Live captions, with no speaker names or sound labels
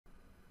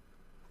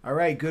All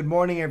right, good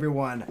morning,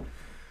 everyone.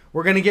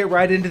 We're going to get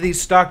right into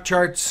these stock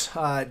charts,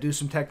 do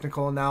some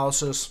technical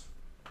analysis,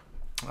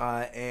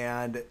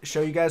 and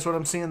show you guys what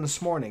I'm seeing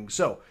this morning.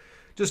 So,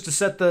 just to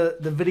set the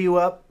video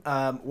up,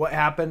 what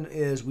happened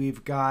is we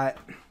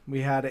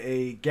had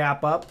a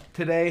gap up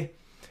today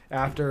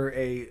after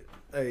a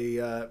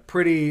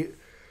pretty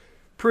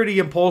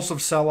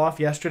impulsive sell-off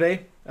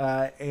yesterday,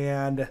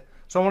 and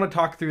so I want to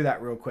talk through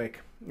that real quick,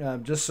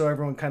 just so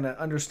everyone kind of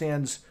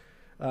understands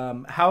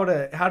how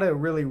to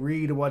really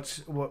read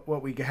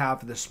what we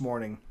have this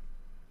morning.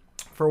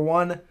 For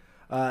one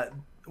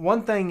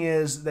thing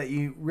is that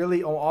you really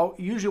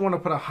usually want to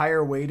put a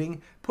higher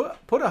weighting,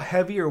 put a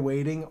heavier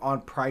weighting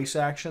on price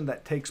action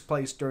that takes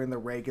place during the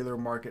regular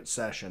market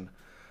session,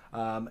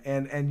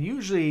 and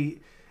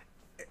usually,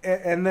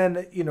 and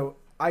then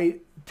I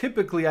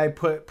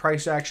put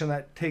price action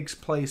that takes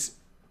place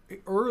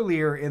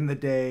earlier in the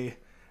day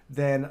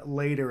than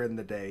later in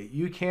the day.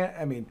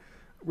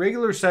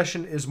 Regular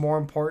session is more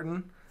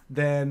important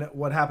than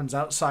what happens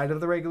outside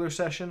of the regular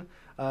session.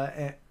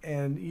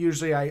 And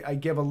usually I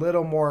give a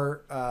little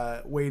more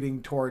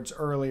weighting towards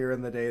earlier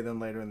in the day than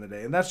later in the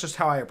day. And that's just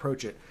how I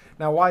approach it.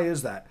 Now, why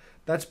is that?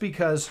 That's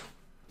because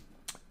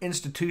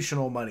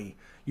institutional money.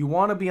 You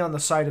want to be on the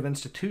side of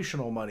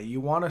institutional money.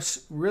 You want to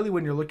really,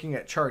 when you're looking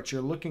at charts,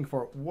 you're looking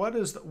for what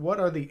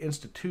are the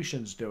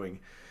institutions doing.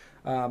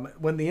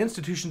 When the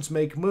institutions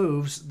make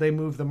moves, they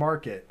move the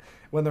market.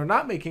 When they're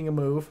not making a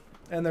move,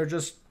 and they're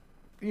just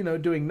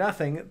doing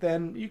nothing,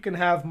 then you can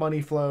have money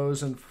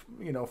flows and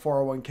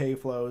 401k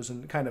flows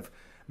and kind of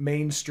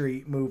Main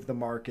Street move the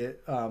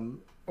market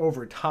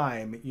over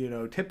time.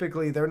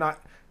 Typically they're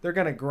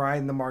going to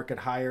grind the market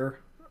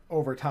higher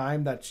over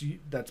time. That's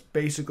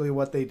basically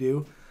what they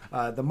do.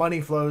 The money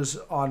flows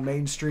on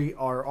Main Street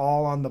are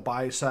all on the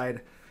buy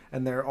side,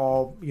 and they're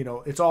all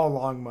it's all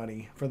long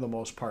money for the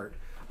most part.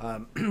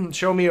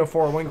 Show me a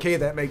 401k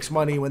that makes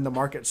money when the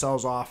market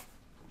sells off.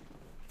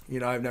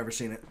 I've never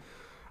seen it.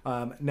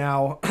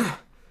 Now,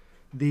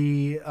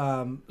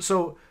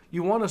 so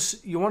you want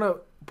to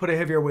put a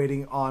heavier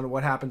weighting on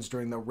what happens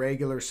during the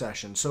regular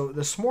session. So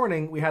this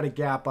morning we had a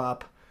gap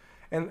up,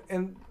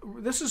 and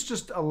this is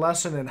just a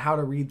lesson in how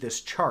to read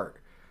this chart.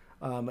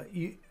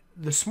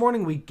 This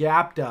morning we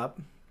gapped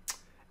up,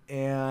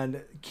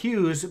 and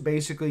Q's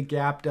basically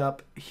gapped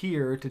up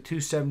here to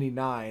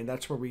 279.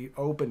 That's where we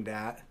opened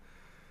at,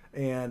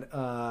 and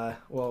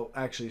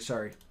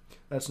sorry.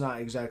 That's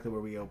not exactly where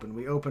we opened.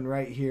 We opened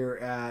right here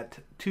at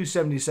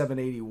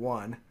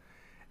 277.81.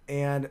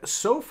 And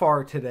so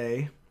far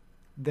today,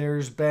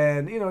 there's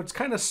been, it's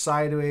kind of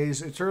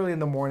sideways. It's early in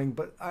the morning,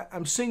 but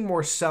I'm seeing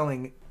more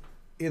selling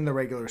in the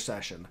regular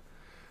session.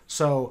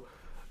 So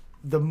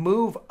the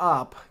move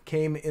up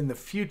came in the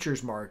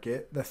futures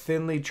market, the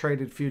thinly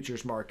traded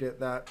futures market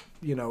that,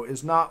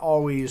 is not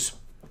always,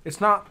 it's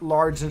not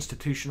large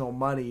institutional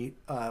money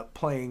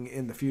playing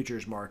in the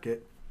futures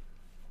market.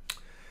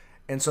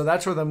 And so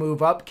that's where the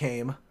move up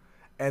came.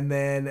 And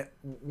then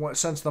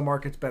since the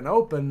market's been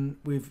open,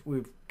 we've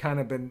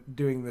kind of been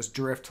doing this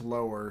drift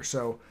lower.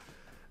 So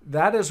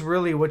that is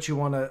really what you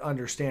want to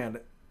understand.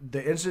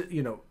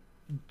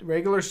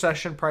 Regular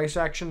session price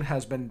action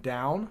has been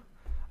down.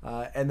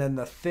 And then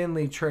the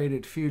thinly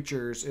traded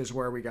futures is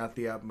where we got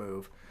the up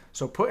move.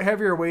 So put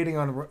heavier weighting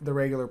on the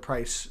regular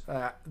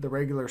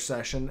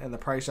session and the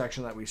price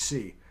action that we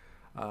see.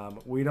 I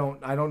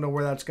don't know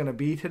where that's going to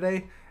be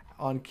today.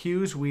 On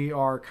Qs, we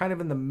are kind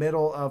of in the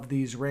middle of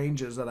these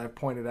ranges that I've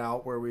pointed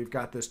out, where we've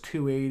got this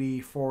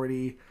 280,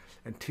 40,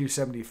 and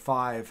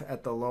 275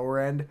 at the lower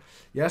end.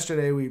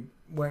 Yesterday, we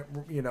went,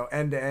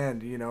 end to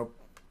end,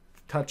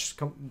 touched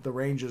the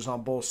ranges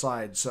on both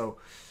sides. So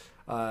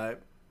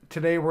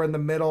today we're in the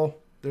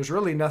middle. There's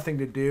really nothing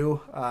to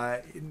do,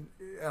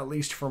 at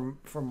least from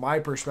my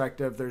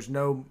perspective. There's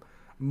no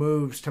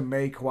moves to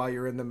make while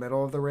you're in the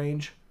middle of the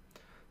range.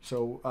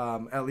 So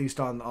at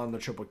least on the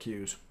triple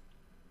Qs.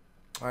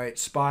 All right,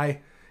 SPY.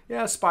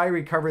 Yeah, SPY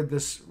recovered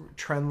this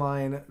trend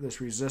line,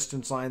 this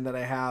resistance line that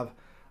I have.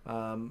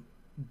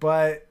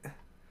 But,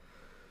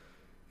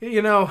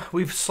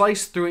 we've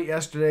sliced through it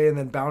yesterday and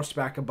then bounced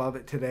back above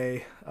it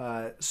today.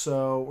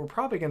 So we're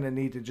probably going to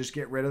need to just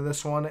get rid of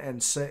this one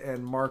and sit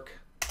and mark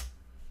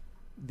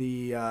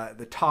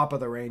the top of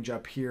the range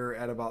up here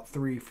at about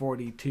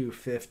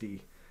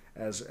 342.50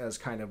 as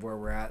kind of where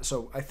we're at.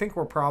 So I think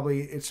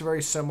it's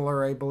very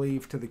similar, I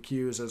believe, to the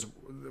Qs, as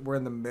we're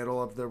in the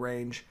middle of the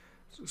range.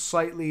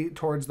 Slightly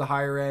towards the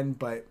higher end,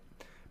 but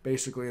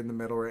basically in the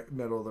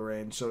middle of the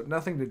range. So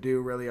nothing to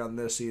do really on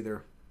this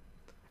either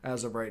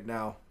as of right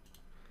now.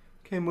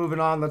 Okay, moving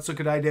on. Let's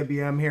look at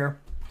IWM here.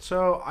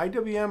 So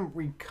IWM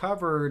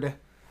recovered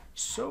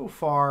so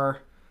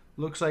far.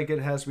 Looks like it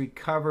has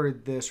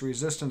recovered this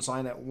resistance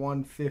line at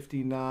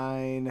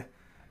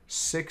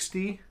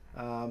 159.60.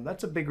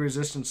 That's a big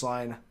resistance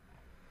line.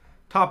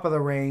 Top of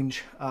the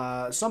range.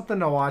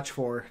 Something to watch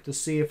for to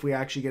see if we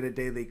actually get a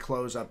daily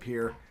close up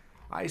here.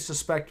 I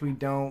suspect we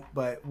don't,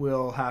 but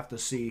we'll have to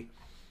see.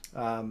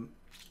 And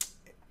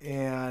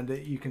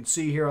you can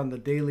see here on the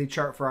daily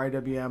chart for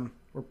IWM,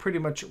 we're pretty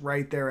much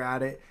right there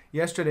at it.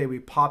 Yesterday we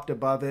popped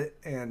above it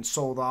and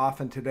sold off,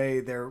 and today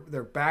they're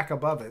back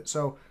above it.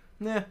 So,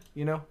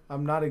 you know,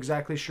 I'm not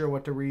exactly sure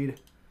what to read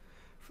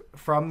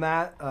from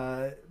that.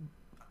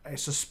 I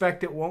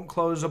suspect it won't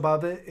close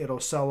above it. It'll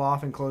sell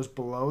off and close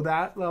below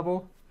that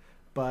level.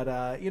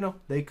 But you know,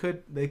 they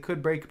could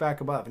break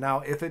back above. Now,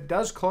 if it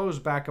does close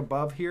back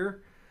above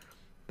here,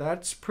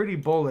 that's pretty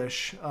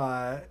bullish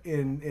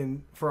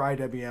in for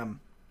IWM,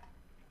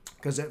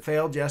 because it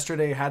failed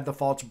yesterday, had the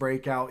false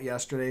breakout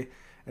yesterday,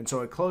 and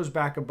so it closed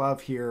back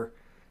above here.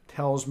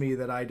 Tells me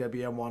that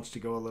IWM wants to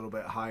go a little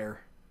bit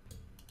higher.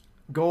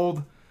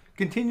 Gold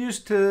continues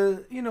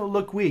to, you know,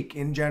 look weak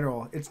in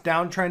general. It's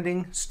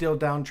downtrending, still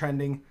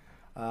downtrending,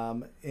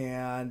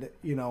 and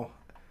you know,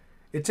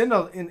 it's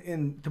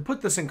in to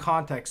put this in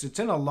context, it's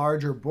in a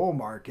larger bull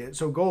market.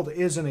 So gold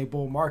is in a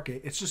bull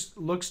market. It just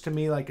looks to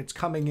me like it's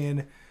coming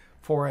in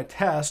for a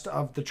test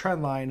of the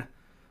trend line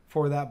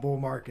for that bull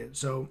market.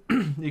 So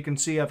you can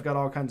see I've got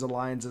all kinds of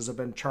lines as I've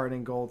been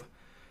charting gold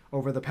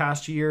over the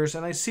past years,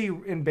 and I see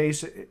in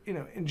basic, you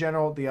know, in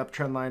general, the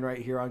uptrend line right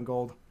here on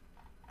gold.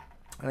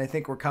 And I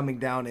think we're coming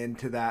down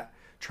into that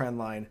trend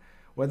line.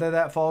 Whether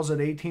that falls at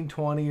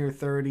 1820 or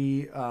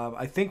 30,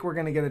 I think we're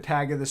going to get a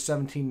tag of the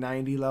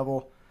 1790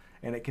 level,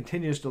 and it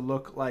continues to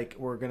look like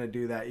we're going to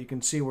do that. You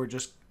can see we're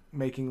just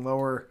making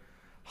lower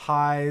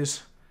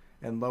highs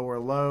and lower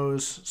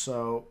lows.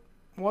 So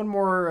one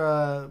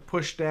more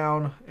push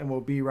down, and we'll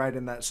be right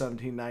in that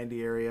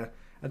 1790 area.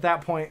 At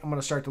that point, I'm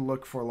going to start to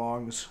look for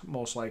longs,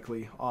 most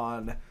likely,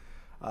 on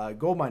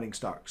gold mining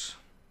stocks.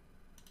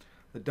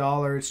 The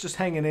dollar, it's just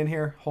hanging in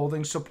here,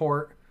 holding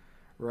support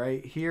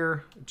right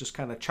here, just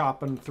kind of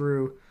chopping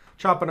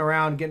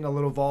around, getting a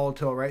little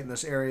volatile right in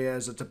this area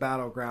as it's a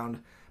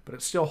battleground, but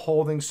it's still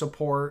holding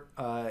support,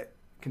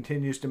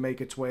 continues to make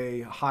its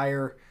way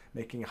higher,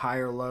 making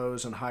higher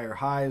lows and higher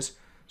highs.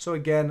 So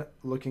again,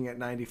 looking at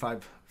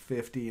 95.50,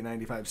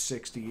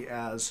 95.60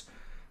 as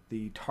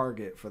the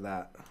target for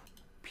that.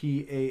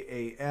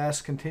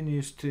 PAAS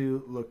continues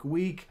to look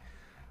weak,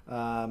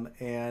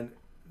 and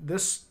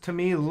this to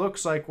me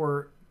looks like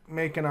we're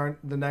making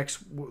the next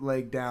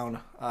leg down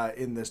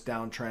in this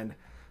downtrend.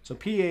 So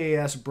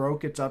PAAS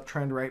broke its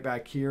uptrend right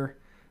back here.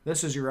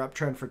 This is your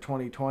uptrend for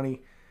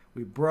 2020.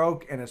 We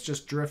broke, and it's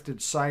just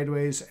drifted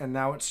sideways, and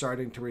now it's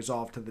starting to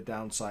resolve to the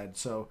downside.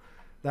 So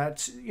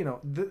that's, you know,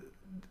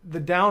 the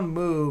down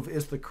move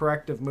is the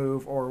corrective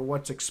move, or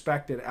what's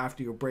expected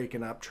after you break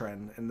an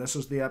uptrend. And this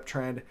is the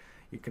uptrend.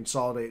 You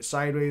consolidate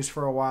sideways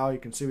for a while. You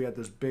can see we had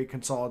this big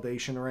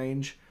consolidation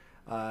range,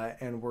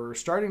 and we're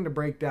starting to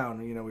break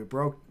down. You know, we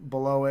broke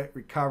below it,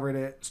 recovered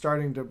it,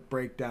 starting to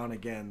break down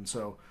again.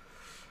 So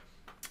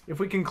if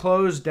we can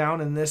close down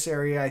in this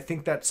area, I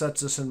think that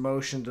sets us in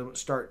motion to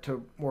start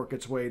to work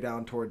its way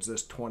down towards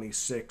this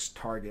 26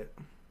 target.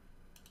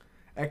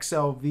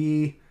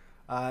 XLV,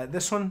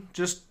 this one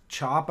just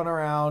chopping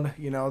around.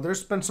 You know,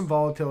 there's been some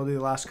volatility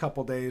the last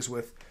couple days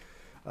with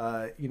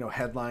you know,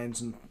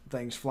 headlines and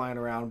things flying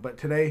around. But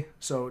today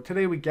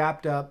we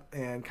gapped up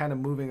and kind of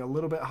moving a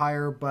little bit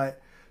higher,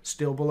 but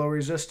still below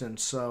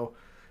resistance. So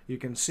you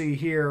can see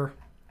here,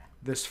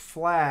 this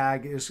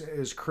flag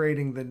is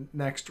creating the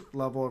next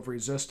level of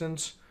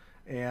resistance,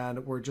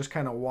 and we're just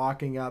kind of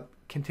walking up,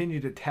 continue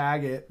to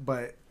tag it,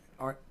 but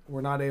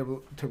we're not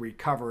able to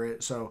recover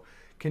it. So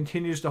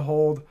continues to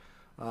hold.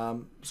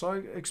 So I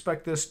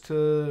expect this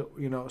to,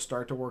 you know,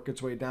 start to work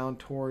its way down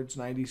towards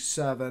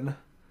 97.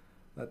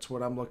 That's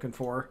what I'm looking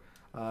for.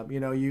 You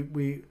know,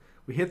 we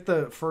hit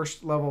the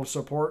first level of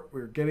support.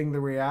 We're getting the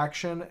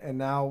reaction, and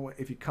now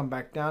if you come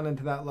back down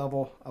into that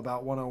level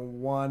about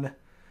 101,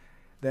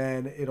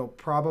 then it'll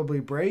probably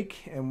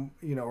break and,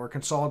 you know, or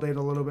consolidate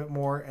a little bit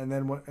more, and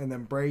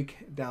then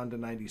break down to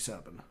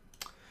 97.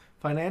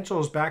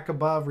 Financials back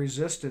above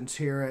resistance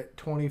here at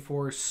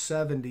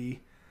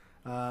 2470.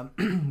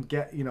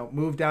 You know,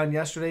 moved down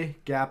yesterday,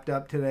 gapped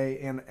up today,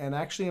 and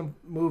actually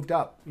moved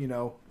up, you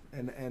know,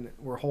 and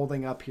we're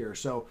holding up here.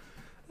 So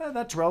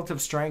that's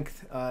relative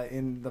strength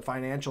in the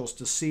financials,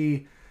 to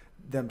see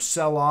them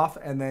sell off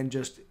and then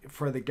just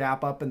for the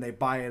gap up, and they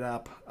buy it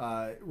up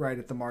right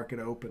at the market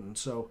open.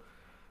 So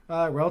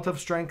relative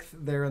strength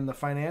there in the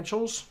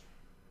financials.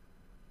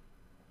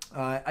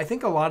 I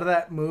think a lot of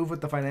that move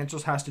with the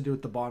financials has to do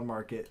with the bond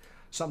market.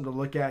 Something to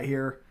look at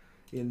here.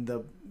 In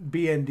the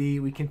BND,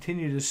 we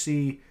continue to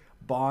see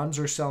bonds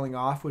are selling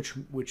off,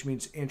 which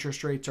means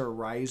interest rates are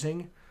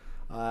rising,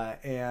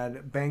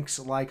 and banks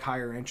like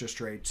higher interest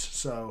rates.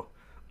 So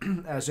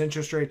as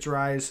interest rates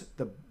rise,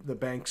 the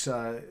banks,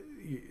 I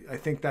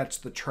think that's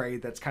the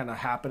trade that's kind of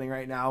happening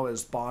right now,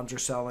 is bonds are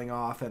selling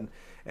off, and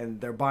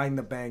they're buying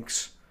the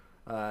banks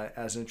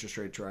as interest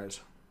rates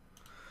rise.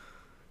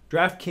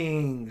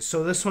 DraftKings.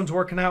 So this one's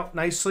working out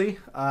nicely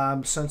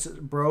since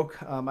it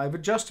broke. I've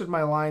adjusted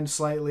my line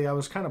slightly. I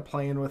was kind of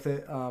playing with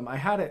it.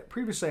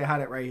 Previously I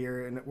had it right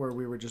here where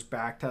we were just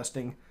back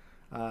testing,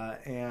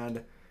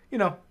 and you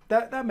know,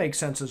 that makes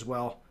sense as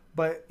well.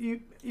 But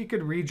you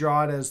could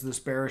redraw it as this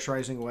bearish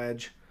rising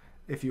wedge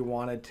if you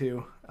wanted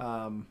to,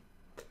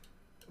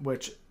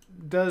 which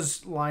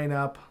does line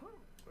up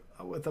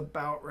with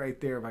about right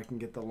there, if I can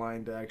get the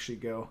line to actually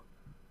go.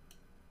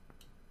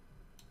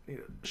 Need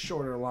a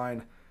shorter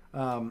line.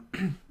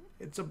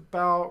 It's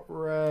about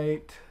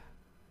right.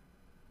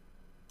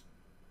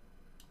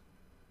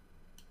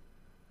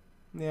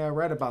 Yeah,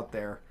 right about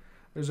there.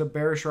 There's a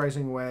bearish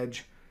rising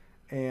wedge,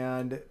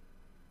 and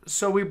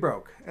so we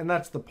broke, and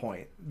that's the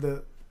point.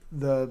 The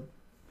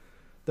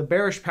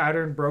bearish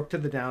pattern broke to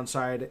the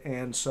downside,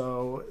 and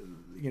so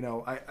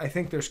I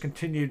think there's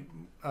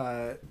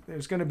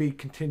there's going to be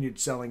continued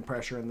selling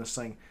pressure in this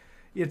thing.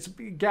 It's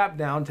gapped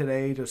down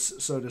today,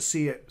 so to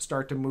see it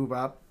start to move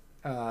up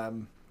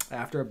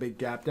after a big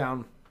gap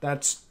down,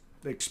 that's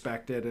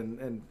expected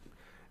and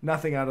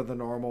nothing out of the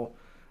normal.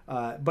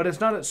 But it's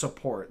not at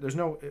support. There's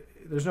no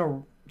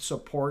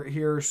support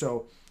here,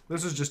 so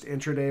this is just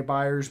intraday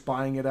buyers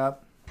buying it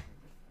up,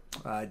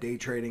 day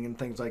trading and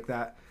things like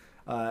that.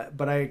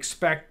 But I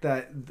expect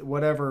that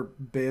whatever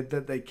bid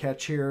that they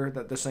catch here,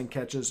 that this thing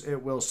catches,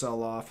 it will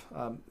sell off.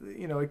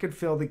 It could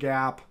fill the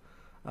gap,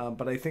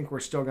 but I think we're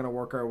still going to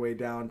work our way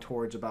down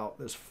towards about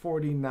this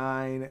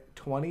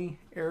 49.20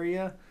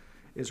 area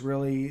is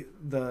really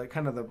the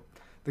kind of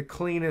the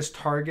cleanest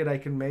target I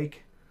can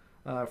make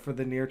for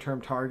the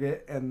near-term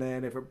target. And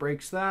then if it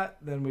breaks that,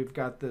 then we've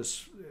got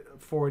this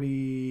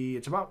 40,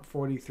 it's about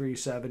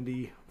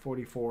 43.70,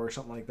 44,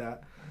 something like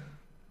that.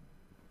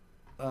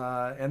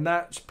 And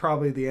that's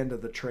probably the end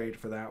of the trade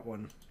for that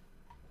one.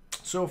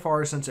 So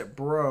far, since it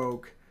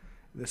broke,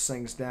 this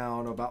thing's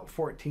down about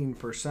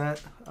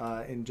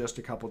 14% in just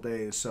a couple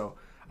days. So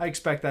I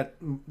expect that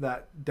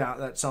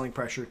selling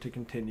pressure to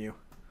continue.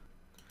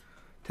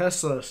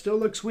 Tesla still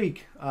looks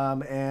weak,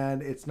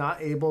 and it's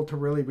not able to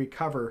really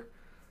recover.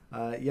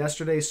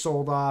 Yesterday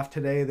sold off.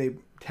 Today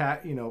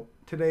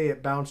today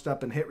it bounced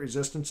up and hit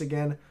resistance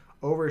again,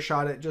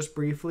 overshot it just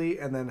briefly,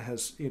 and then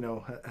has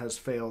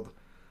failed.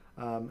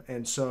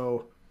 And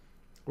so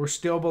we're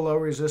still below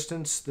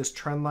resistance. This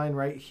trend line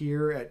right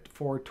here at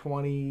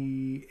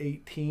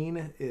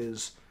 420.18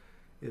 is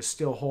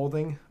still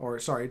holding, or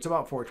sorry, it's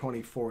about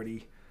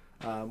 420.40.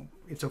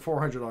 It's a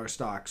 $400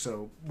 stock,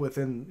 so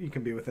you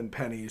can be within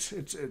pennies.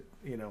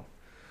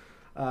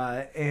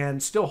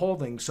 And still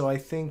holding. So I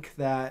think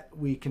that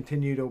we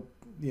continue to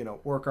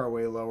work our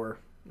way lower.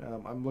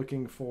 I'm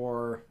looking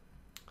for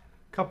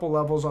couple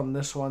levels on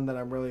this one that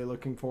I'm really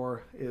looking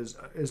for is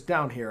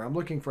down here. I'm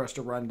looking for us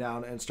to run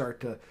down and start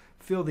to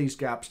fill these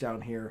gaps down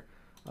here.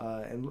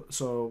 And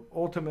so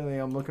ultimately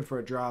I'm looking for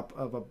a drop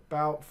of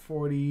about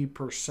 40%,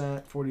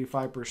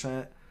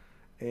 45%,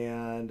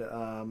 and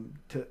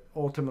to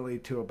ultimately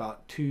to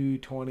about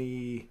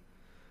 220,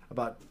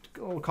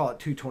 we'll call it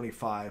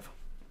 225.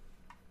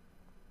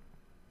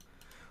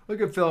 Look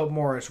at Philip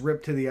Morris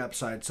ripped to the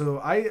upside. So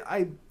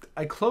I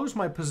closed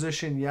my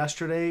position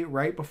yesterday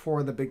right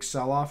before the big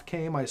sell-off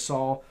came. I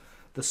saw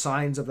the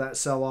signs of that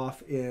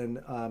sell-off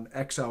in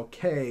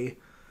XLK,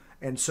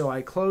 and so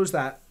I closed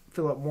that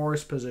Philip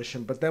Morris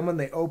position. But then when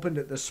they opened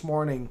it this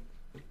morning,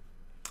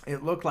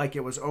 it looked like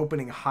it was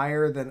opening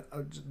higher than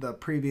the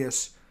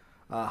previous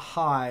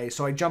high,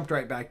 so I jumped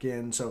right back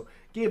in. So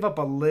gave up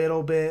a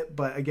little bit,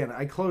 but again,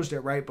 I closed it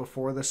right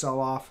before the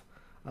sell-off,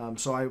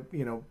 so I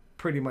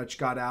pretty much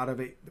got out of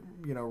it,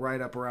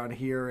 right up around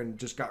here and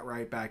just got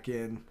right back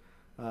in.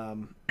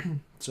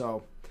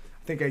 So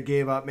I think I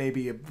gave up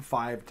maybe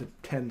 5 to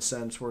 10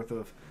 cents worth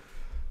of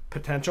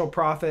potential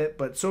profit,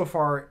 but so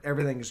far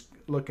everything's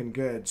looking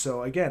good.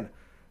 So again,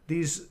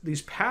 these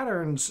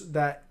patterns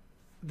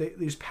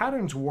these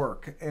patterns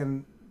work,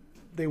 and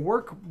they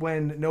work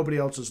when nobody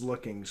else is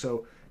looking.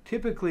 So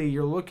typically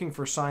you're looking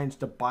for signs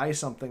to buy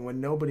something when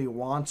nobody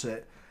wants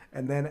it.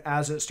 And then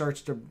as it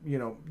starts to,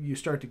 you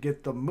start to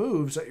get the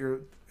moves that you're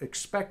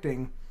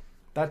expecting,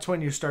 that's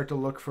when you start to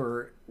look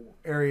for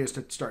areas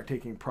to start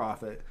taking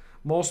profit.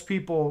 Most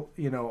people,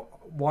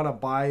 want to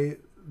buy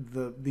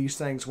these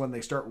things when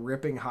they start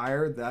ripping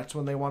higher. That's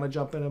when they want to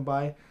jump in and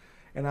buy.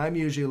 And I'm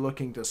usually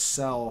looking to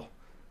sell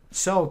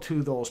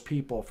to those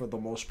people for the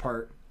most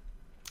part.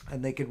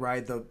 And they can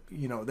ride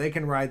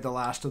the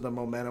last of the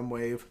momentum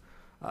wave.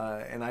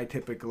 And I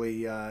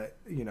typically,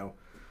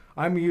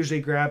 I'm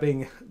usually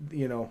grabbing,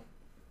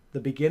 the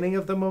beginning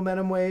of the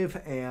momentum wave,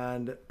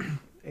 and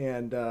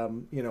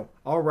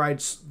I'll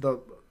ride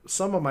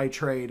some of my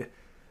trade,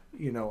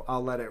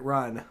 I'll let it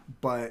run,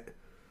 but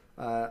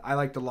I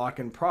like to lock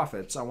in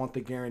profits. I want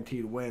the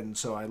guaranteed win,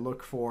 so I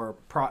look for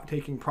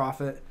taking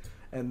profit,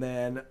 and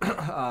then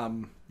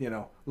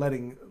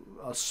letting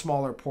a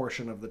smaller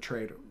portion of the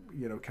trade,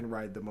 can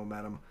ride the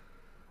momentum.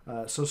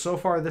 So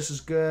far this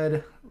is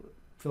good.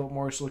 Philip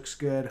Morris looks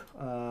good,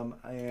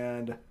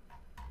 and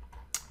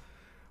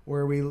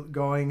where are we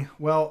going?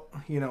 Well,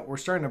 we're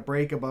starting to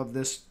break above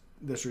this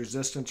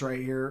resistance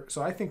right here.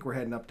 So I think we're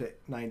heading up to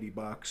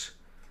 $90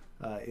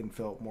 in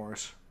Philip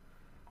Morris.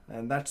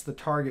 And that's the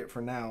target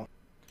for now.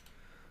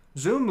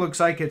 Zoom looks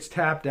like it's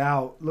tapped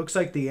out. Looks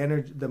like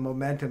the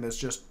momentum is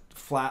just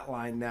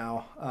flatlined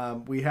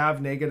now. We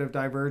have negative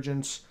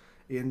divergence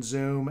in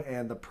Zoom,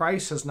 and the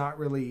price has not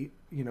really,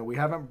 we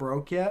haven't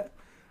broke yet,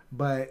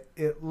 but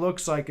it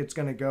looks like it's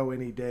going to go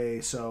any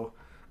day. So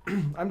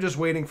I'm just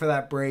waiting for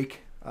that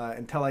break.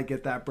 Until I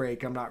get that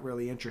break, I'm not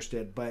really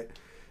interested. But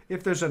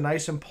if there's a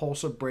nice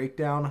impulsive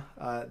breakdown,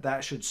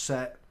 that should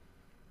set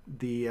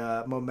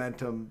the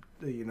momentum,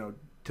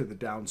 to the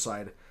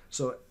downside.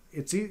 So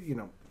it's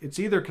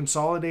either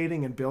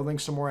consolidating and building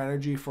some more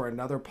energy for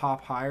another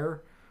pop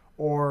higher,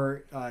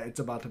 or it's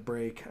about to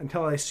break.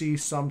 Until I see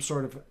some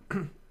sort of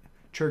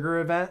trigger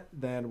event,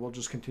 then we'll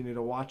just continue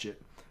to watch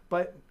it.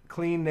 But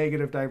clean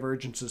negative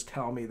divergences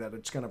tell me that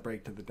it's going to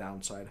break to the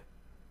downside.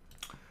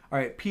 All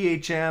right,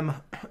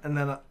 PHM, and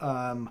then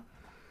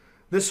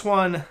this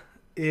one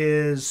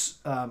is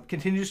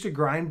continues to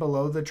grind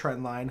below the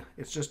trend line.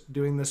 It's just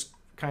doing this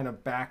kind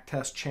of back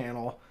test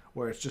channel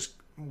where it's just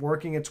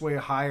working its way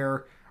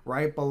higher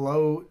right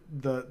below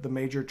the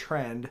major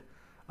trend,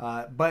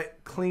 but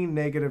clean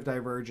negative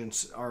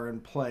divergence are in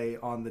play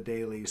on the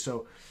daily.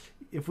 So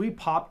if we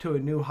pop to a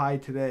new high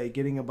today,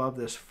 getting above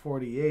this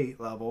 48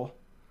 level,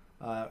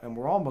 and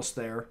we're almost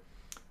there,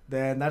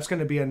 then that's going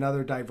to be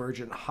another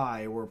divergent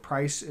high where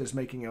price is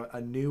making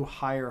a new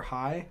higher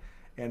high,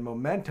 and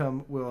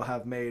momentum will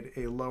have made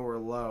a lower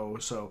low.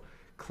 So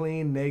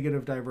clean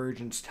negative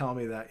divergence tell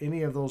me that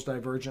any of those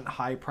divergent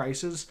high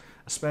prices,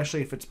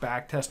 especially if it's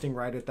back testing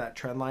right at that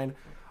trend line,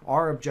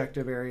 are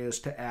objective areas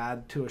to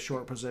add to a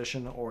short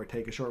position or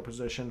take a short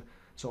position.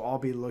 So I'll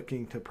be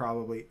looking to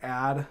probably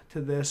add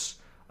to this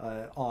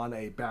on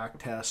a back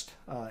test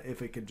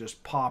if it could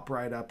just pop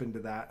right up into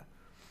that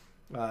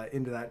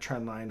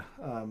trend line.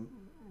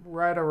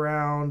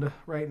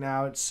 Right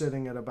now it's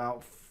sitting at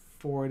about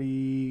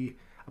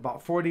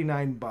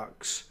 49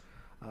 bucks.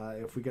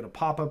 If we get a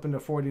pop up into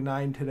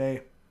 49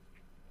 today,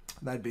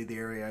 that'd be the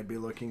area I'd be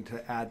looking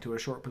to add to a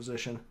short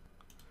position.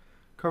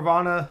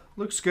 Carvana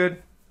looks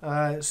good.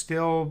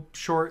 Still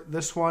short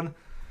this one.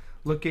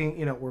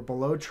 Looking, we're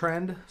below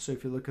trend. So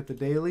if you look at the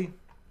daily,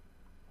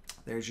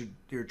 there's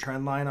your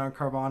trend line on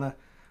Carvana.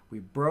 We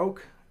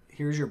broke.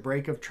 Here's your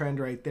break of trend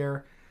right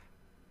there.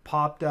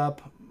 Popped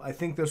up. I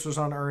think this was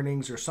on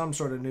earnings or some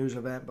sort of news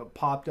event, but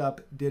popped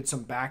up, did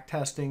some back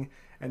testing,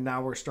 and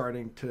now we're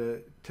starting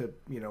to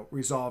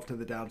resolve to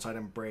the downside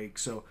and break.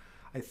 So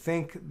I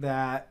think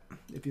that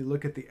if you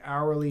look at the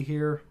hourly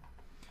here,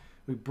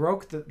 we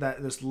broke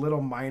this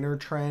little minor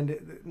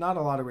trend. Not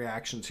a lot of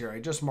reactions here. I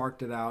just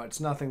marked it out. It's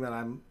nothing that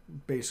I'm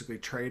basically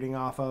trading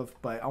off of,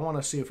 but I want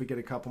to see if we get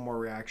a couple more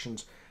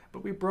reactions.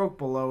 But we broke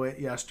below it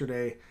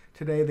yesterday.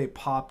 Today they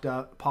popped it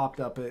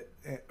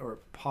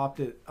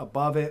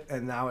above it,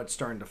 and now it's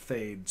starting to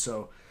fade.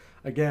 So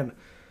again,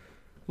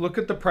 look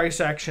at the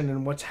price action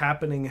and what's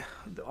happening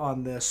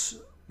on this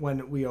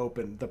when we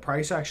open. The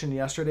price action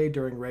yesterday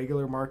during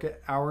regular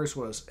market hours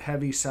was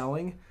heavy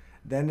selling.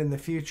 Then in the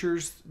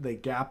futures, they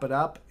gap it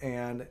up,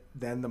 and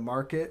then the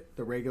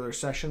regular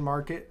session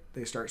market,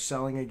 they start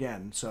selling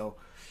again. So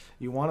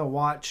you want to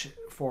watch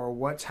for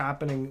what's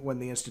happening when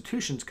the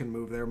institutions can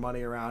move their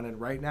money around.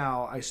 And right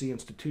now, I see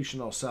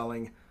institutional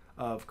selling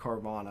of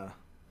Carvana.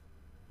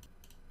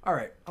 All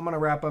right, I'm going to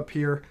wrap up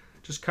here.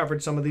 Just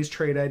covered some of these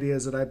trade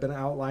ideas that I've been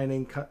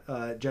outlining,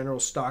 general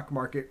stock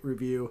market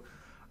review.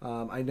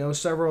 I know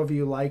several of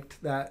you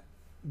liked that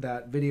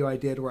video I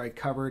did where I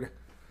covered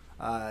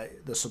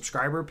the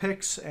subscriber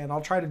picks, and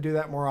I'll try to do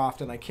that more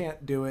often. I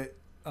can't do it,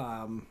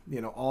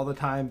 all the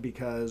time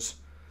because,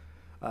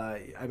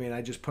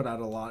 I just put out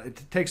a lot.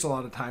 It takes a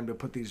lot of time to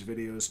put these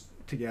videos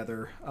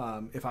together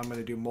if I'm going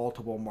to do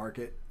multiple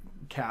market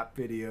cap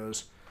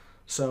videos.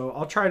 So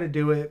I'll try to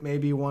do it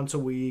maybe once a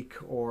week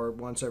or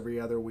once every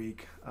other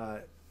week.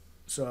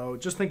 So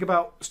just think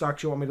about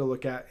stocks you want me to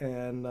look at,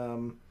 and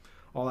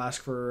I'll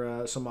ask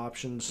for some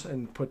options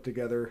and put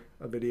together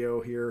a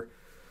video here.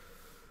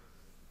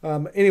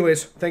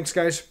 Anyways, thanks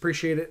guys.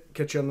 Appreciate it.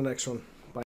 Catch you on the next one.